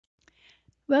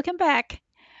Welcome back.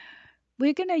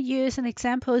 We're going to use an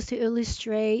examples to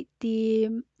illustrate the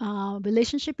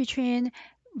relationship between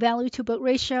value to book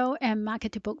ratio and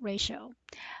market to book ratio.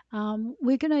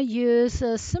 We're going to use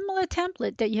a similar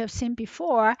template that you have seen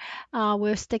before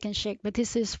with Stick and Shake, but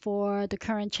this is for the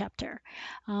current chapter.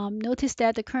 Notice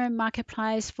that the current market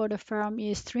price for the firm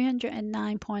is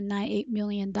 $309.98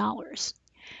 million.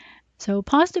 So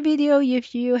pause the video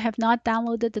if you have not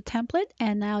downloaded the template,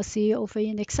 and I'll see you over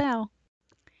in Excel.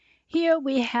 Here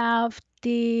we have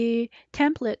the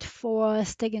template for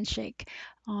Stick and Shake.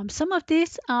 Some of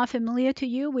these are familiar to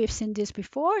you. We've seen this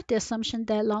before. The assumption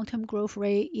that long-term growth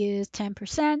rate is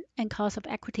 10% and cost of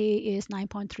equity is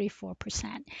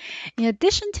 9.34%. In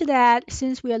addition to that,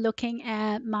 since we are looking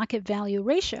at market value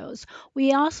ratios,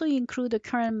 we also include the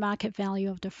current market value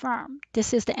of the firm.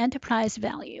 This is the enterprise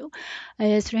value.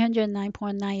 It is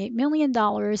 $309.98 million.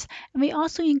 And we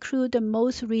also include the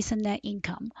most recent net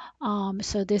income.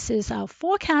 So this is our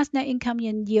forecast net income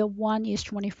in year one is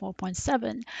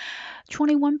 24.7.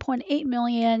 21.8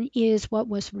 million is what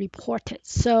was reported.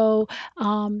 So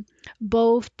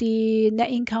both the net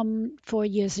income for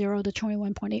year zero, the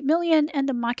 21.8 million, and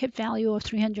the market value of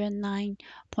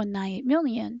 309.98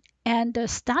 million, and the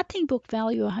starting book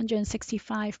value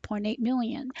 165.8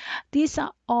 million. These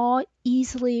are all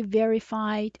easily verifiable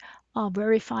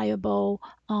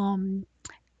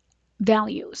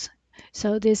values.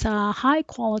 So these are high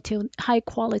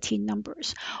quality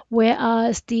numbers,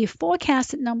 whereas the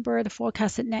forecasted number, the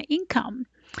forecasted net income,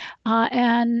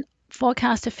 and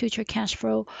forecasted future cash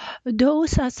flow,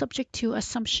 those are subject to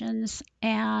assumptions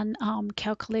and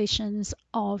calculations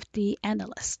of the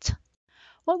analyst.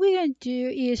 What we're going to do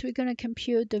is we're going to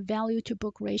compute the value to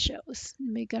book ratios.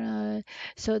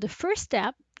 So the first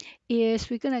step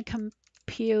is we're going to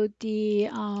compute the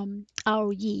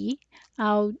ROE.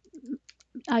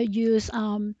 I use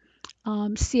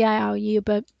CIRE,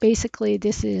 but basically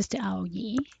this is the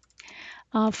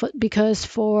ROE because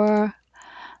for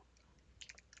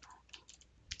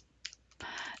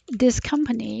this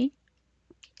company,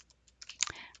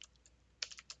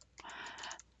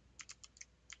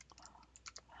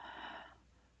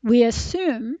 we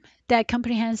assume that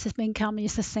comprehensive income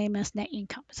is the same as net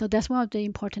income. So that's one of the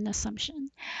important assumptions.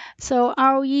 So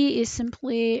ROE is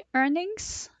simply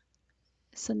earnings,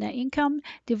 so net income,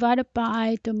 divided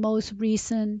by the most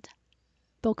recent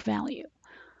book value.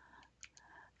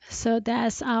 So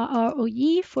that's our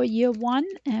ROE for year one,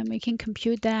 and we can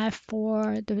compute that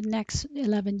for the next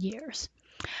 11 years.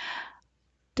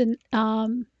 Then,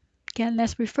 again,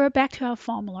 let's refer back to our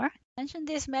formula. I mentioned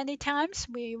this many times.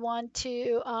 We want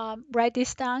to write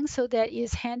this down so that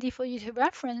it's handy for you to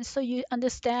reference so you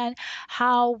understand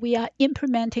how we are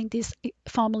implementing this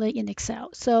formula in Excel.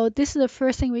 So this is the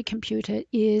first thing we computed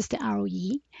is the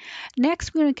ROE.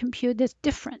 Next, we're going to compute this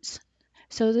difference.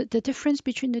 So the difference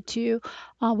between the two,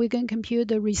 we're going to compute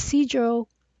the residual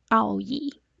ROE.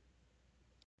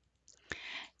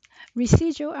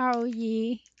 Residual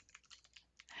ROE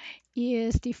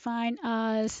is defined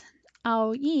as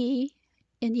ROE in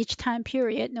each time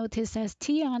period. Notice there's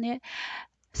T on it.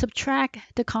 Subtract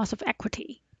the cost of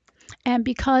equity. And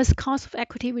because cost of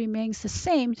equity remains the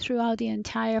same throughout the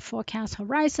entire forecast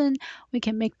horizon, we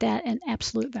can make that an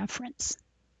absolute reference.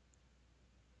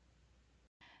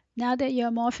 Now that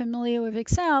you're more familiar with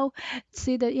Excel,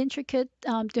 see the intricate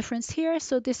difference here.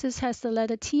 So this has the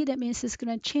letter T. That means it's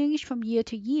going to change from year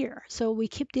to year. So we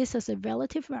keep this as a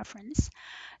relative reference.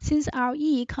 Since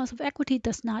RE, cost of equity,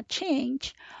 does not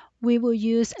change, we will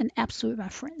use an absolute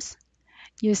reference.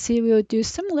 You see we will do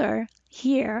similar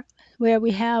here, where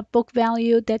we have book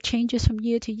value that changes from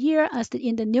year to year as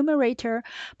in the numerator,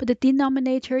 but the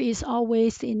denominator is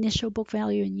always the initial book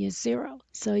value in year zero.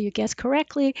 So you guessed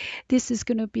correctly, this is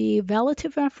going to be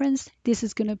relative reference, this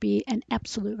is going to be an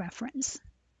absolute reference.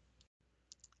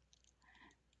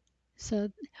 So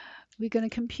we're going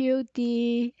to compute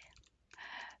the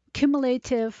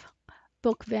cumulative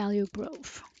book value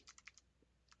growth.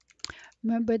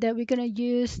 Remember that we're going to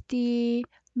use the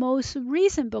most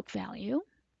recent book value.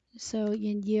 So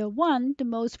in year one, the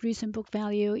most recent book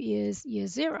value is year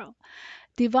zero,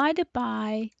 divided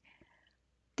by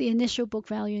the initial book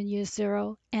value in year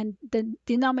zero, and the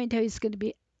denominator is going to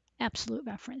be absolute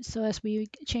reference. So as we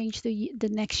change the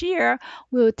next year,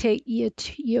 we'll take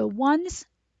year one's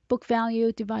book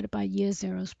value divided by year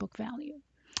zero's book value.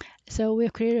 So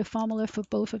we've created a formula for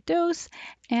both of those,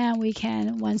 and we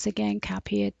can once again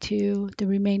copy it to the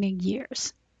remaining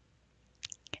years.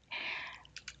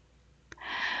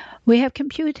 We have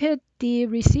computed the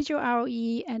residual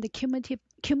ROE and the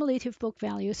cumulative book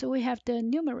value. So we have the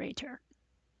numerator.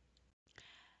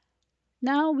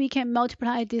 Now we can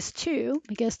multiply this 2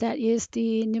 because that is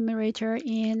the numerator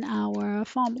in our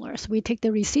formulas. We take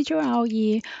the residual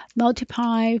ROE,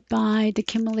 multiply by the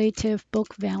cumulative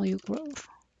book value growth.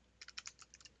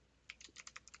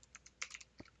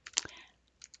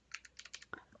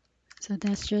 So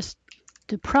that's just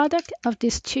the product of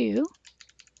these two.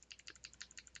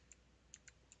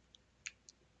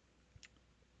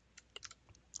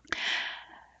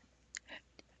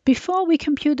 Before we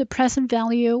compute the present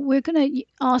value, we are going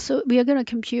to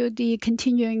compute the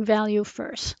continuing value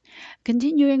first.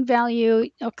 Continuing value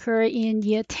occur in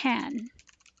year 10.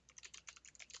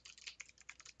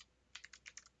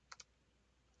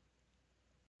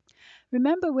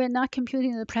 Remember, we're not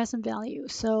computing the present value,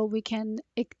 so we can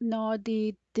ignore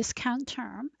the discount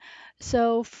term.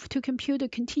 So to compute the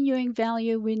continuing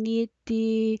value, we need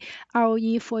the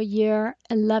ROE for year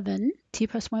 11. T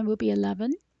plus 1 will be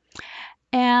 11.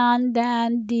 And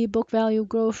then the book value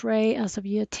growth rate as of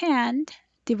year 10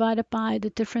 divided by the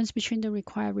difference between the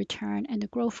required return and the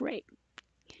growth rate.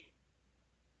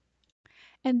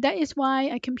 And that is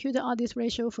why I computed all this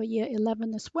ratio for year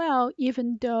 11 as well,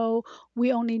 even though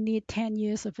we only need 10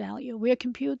 years of value. We are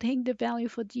computing the value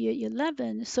for year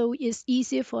 11, so it's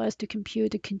easier for us to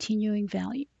compute the continuing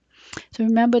value. So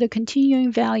remember, the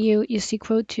continuing value is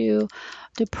equal to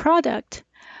the product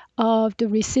of the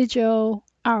residual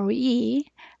ROE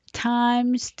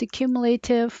times the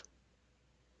cumulative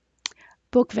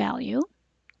book value.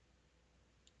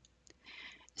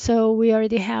 So we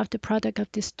already have the product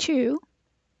of these two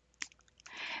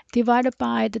divided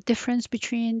by the difference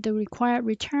between the required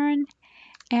return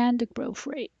and the growth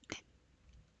rate.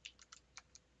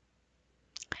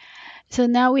 So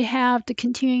now we have the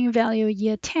continuing value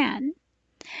year 10.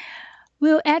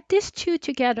 We'll add these two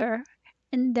together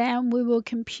and then we will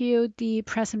compute the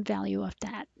present value of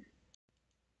that.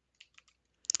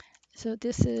 So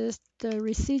this is the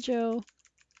residual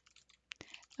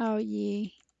ROE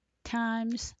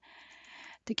times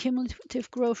the cumulative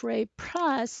growth rate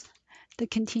plus the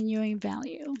continuing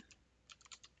value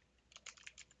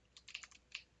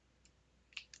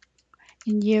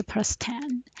in year plus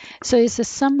 10. So it's the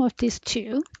sum of these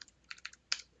two.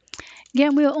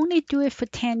 Again, we'll only do it for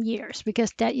 10 years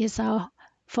because that is our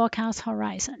forecast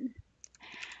horizon.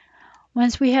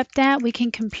 Once we have that, we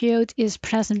can compute its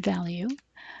present value.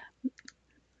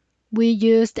 We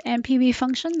use the NPV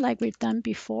function like we've done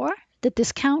before. The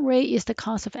discount rate is the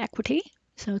cost of equity,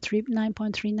 so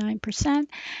 9.39%.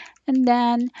 And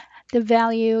then the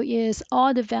value is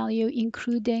all the value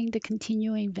including the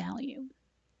continuing value.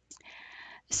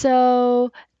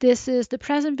 So this is the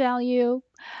present value.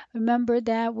 Remember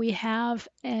that we have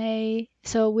the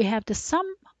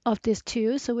sum of these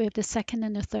two, so we have the second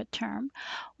and the third term.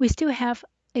 We still have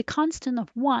a constant of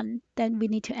 1 that we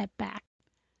need to add back.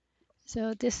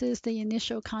 So this is the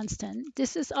initial constant.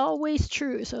 This is always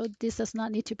true, so this does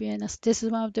not need to be in. This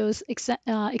is one of those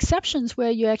exceptions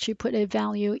where you actually put a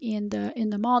value in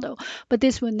the model, but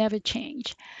this will never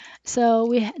change.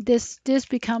 So this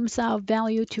becomes our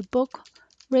value to book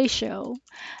ratio,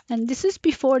 and this is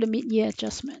before the mid-year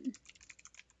adjustment.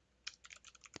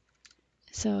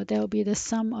 So that will be the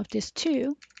sum of these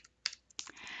two,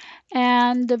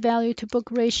 and the value to book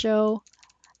ratio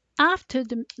after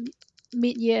the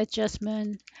mid-year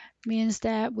adjustment means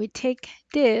that we take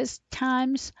this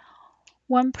times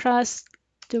 1 plus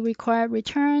the required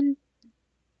return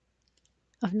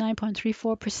of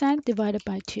 9.34% divided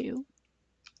by 2.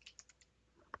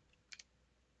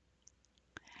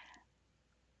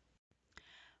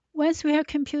 Once we have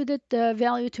computed the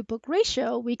value to book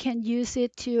ratio, we can use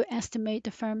it to estimate the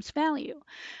firm's value.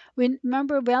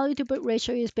 Remember, value to book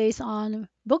ratio is based on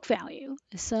book value.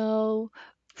 So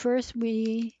first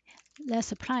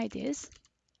let's apply this.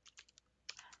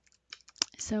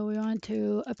 So we want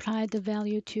to apply the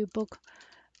value to book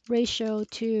ratio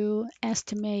to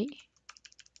estimate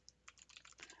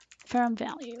firm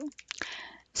value.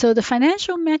 So the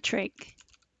financial metric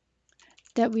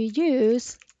that we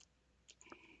use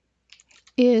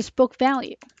is book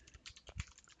value.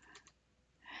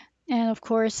 And of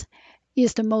course,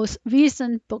 is the most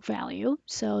recent book value.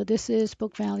 So this is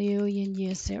book value in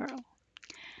year 0.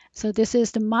 So this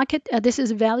is the market, this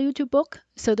is value to book.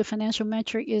 So the financial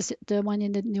metric is the one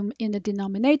in the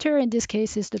denominator. In this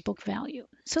case is the book value.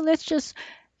 So let's just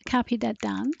copy that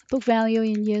down. Book value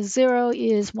in year 0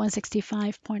 is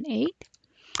 165.8.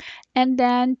 And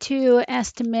then to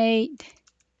estimate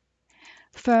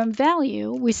firm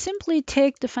value, we simply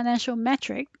take the financial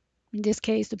metric, in this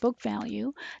case the book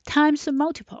value, times the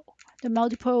multiple. The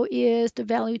multiple is the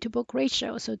value to book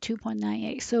ratio, so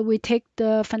 2.98. So we take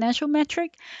the financial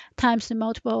metric times the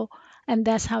multiple, and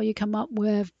that's how you come up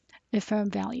with a firm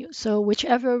value. So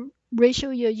whichever ratio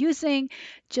you're using,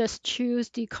 just choose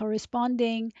the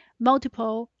corresponding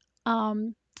multiple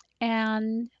um,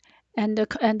 and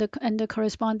the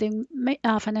corresponding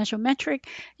financial metric.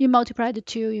 You multiply the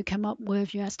two, you come up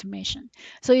with your estimation.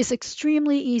 So it's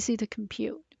extremely easy to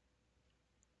compute.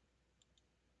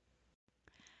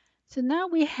 So now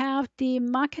we have the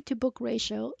market to book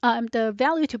ratio, the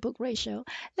value to book ratio.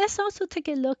 Let's also take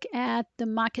a look at the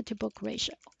market to book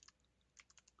ratio.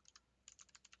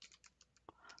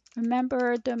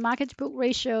 Remember, the market to book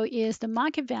ratio is the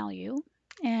market value,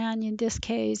 and in this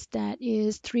case, that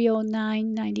is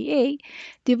 309.98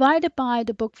 divided by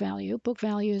the book value. Book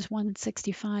value is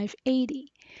 165.80.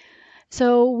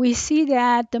 So we see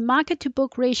that the market to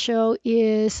book ratio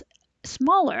is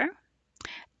smaller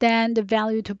than the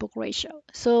value to book ratio.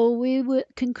 So we would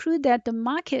conclude that the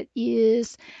market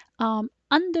is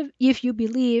under, if you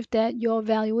believe that your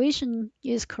valuation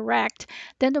is correct,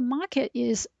 then the market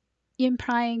is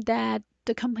implying that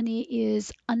the company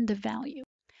is undervalued.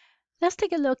 Let's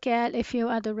take a look at a few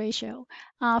other ratio.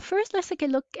 First, let's take a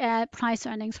look at price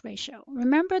earnings ratio.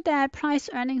 Remember that price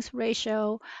earnings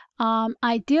ratio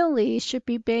ideally should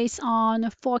be based on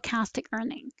forecasted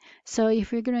earning. So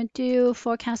if we're going to do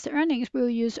forecasted earnings, we'll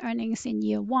use earnings in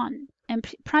year one. And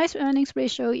price earnings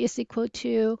ratio is equal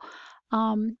to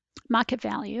market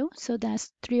value, so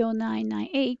that's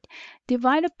 309.98,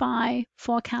 divided by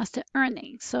forecasted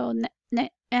earnings, so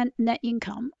net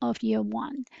income of year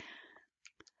one.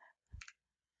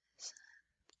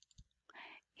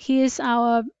 Here's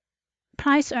our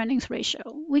price earnings ratio.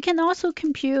 We can also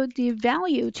compute the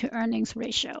value to earnings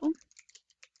ratio.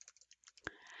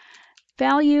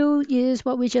 Value is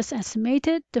what we just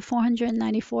estimated, the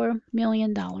 $494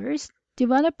 million,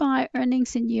 divided by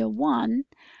earnings in year one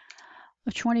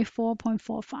of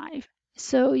 24.45.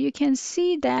 So you can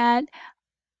see that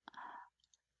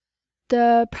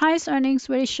the price earnings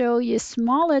ratio is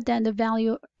smaller than the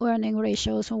value earning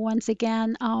ratio. So once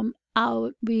again,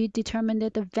 we determined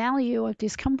that the value of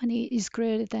this company is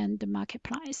greater than the market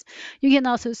price. You can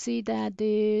also see that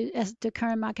the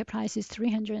current market price is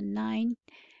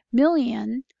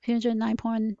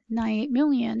 309.98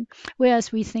 million,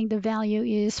 whereas we think the value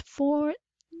is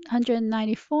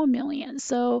 494 million.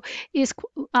 So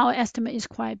our estimate is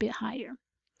quite a bit higher.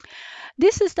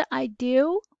 This is the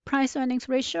ideal price earnings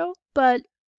ratio, but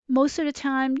most of the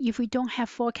time, if we don't have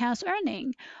forecast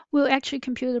earning, we'll actually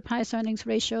compute the price earnings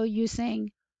ratio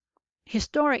using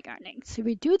historic earnings. If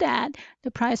we do that,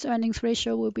 the price earnings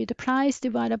ratio will be the price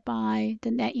divided by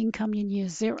the net income in year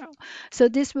zero. So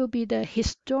this will be the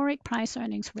historic price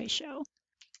earnings ratio.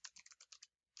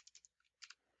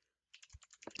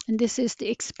 And this is the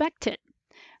expected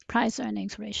price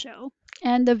earnings ratio.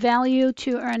 And the value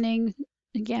to earnings,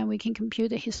 again, we can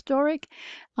compute the historic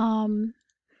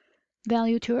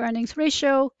value to earnings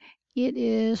ratio. It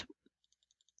is,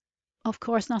 of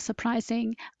course, not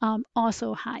surprising,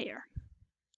 also higher.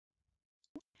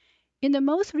 In the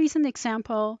most recent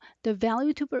example, the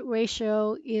value to book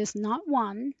ratio is not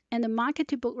 1, and the market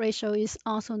to book ratio is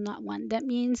also not 1. That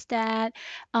means that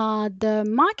the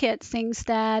market thinks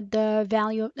that the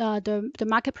value, the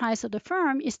market price of the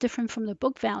firm is different from the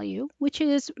book value, which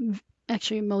is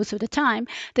actually most of the time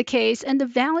the case, and the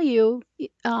value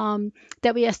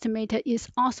that we estimated is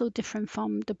also different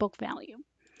from the book value.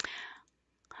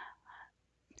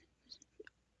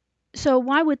 So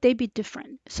why would they be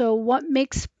different? So what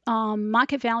makes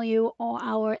market value or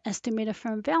our estimated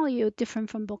firm value different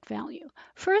from book value?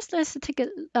 First, let's take a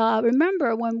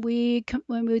remember when we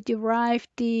derived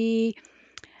the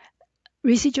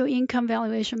residual income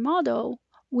valuation model,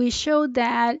 we showed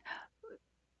that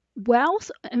wealth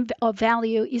or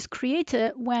value is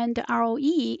created when the ROE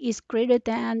is greater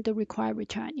than the required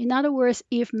return. In other words,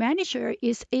 if manager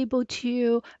is able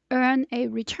to earn a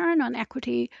return on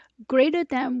equity greater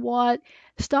than what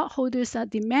stockholders are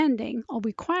demanding or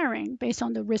requiring based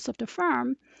on the risk of the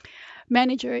firm,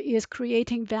 manager is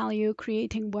creating value,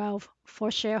 creating wealth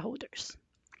for shareholders.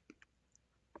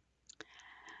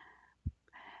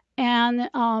 And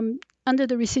under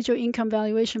the residual income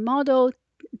valuation model,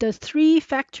 the three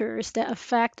factors that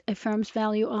affect a firm's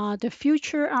value are the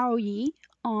future ROE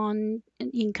on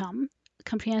income,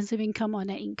 comprehensive income or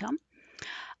net income,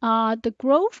 the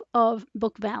growth of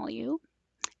book value,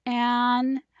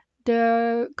 and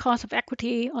the cost of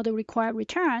equity or the required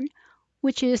return,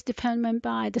 which is determined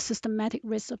by the systematic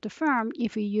risk of the firm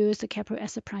if we use the capital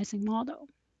asset pricing model.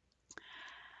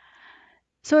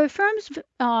 So a firm's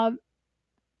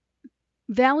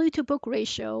value to book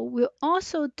ratio will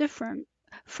also differ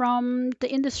from the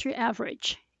industry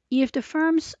average. If the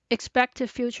firm's expected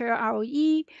future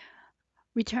ROE,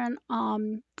 return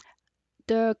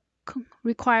the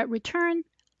required return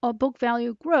or book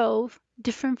value growth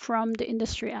different from the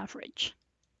industry average.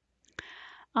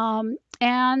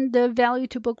 And the value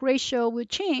to book ratio will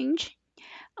change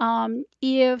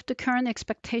if the current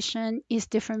expectation is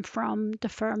different from the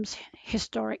firm's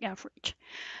historic average.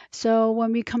 So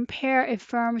when we compare a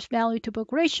firm's value to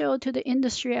book ratio to the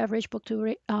industry average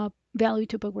value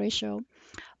to book ratio,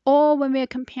 or when we're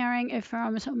comparing a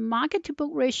firm's market to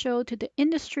book ratio to the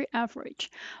industry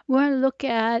average, we're going to look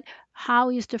at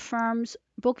how is the firm's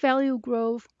book value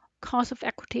growth, cost of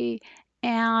equity,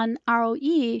 and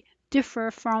ROE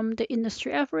differ from the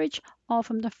industry average or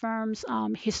from the firm's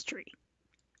history.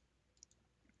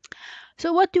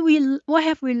 So what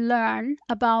have we learned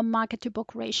about market to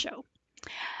book ratio?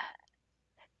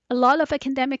 A lot of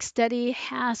academic study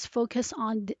has focused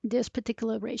on this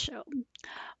particular ratio.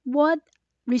 What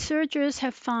researchers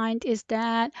have found is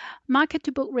that market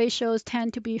to book ratios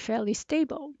tend to be fairly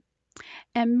stable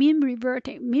and mean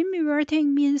reverting. Mean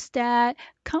reverting means that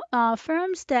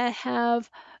firms that have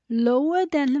lower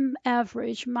than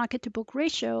average market to book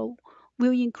ratio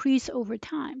will increase over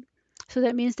time. So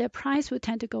that means their price will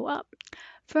tend to go up.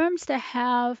 Firms that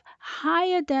have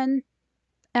higher than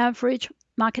average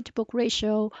market to book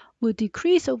ratio will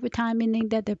decrease over time, meaning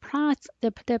that their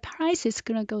price is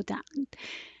going to go down.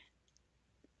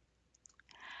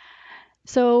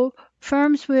 So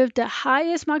firms with the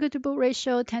highest market to book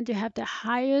ratio tend to have the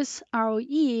highest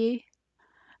ROE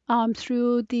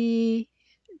through the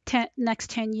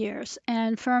next 10 years.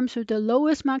 And firms with the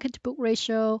lowest market to book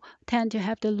ratio tend to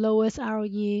have the lowest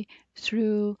ROE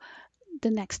through the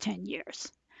next 10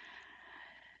 years.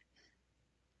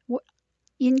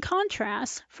 In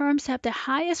contrast, firms have the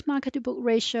highest market to book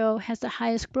ratio has the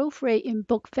highest growth rate in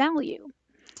book value.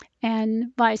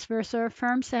 And vice versa,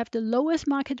 firms that have the lowest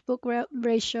market to book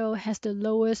ratio has the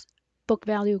lowest book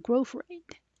value growth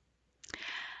rate.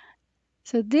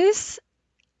 So these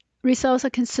results are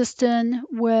consistent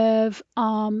with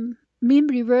mean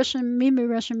reversion. Mean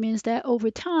reversion means that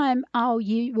over time,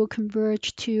 ROE will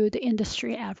converge to the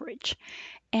industry average.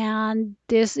 And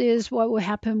this is what will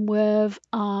happen with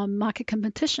market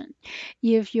competition.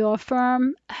 If your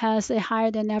firm has a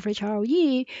higher than average ROE,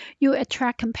 you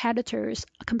attract competitors.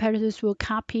 Competitors will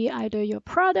copy either your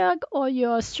product or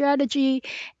your strategy,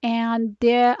 and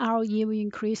their ROE will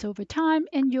increase over time,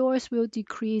 and yours will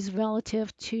decrease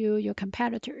relative to your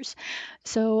competitors.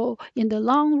 So in the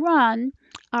long run,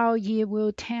 ROE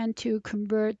will tend to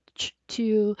converge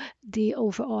to the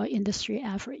overall industry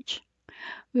average.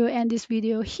 We'll end this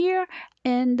video here.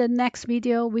 In the next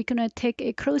video, we're going to take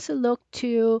a closer look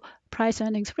to price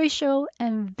earnings ratio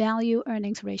and value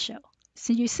earnings ratio.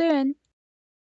 See you soon.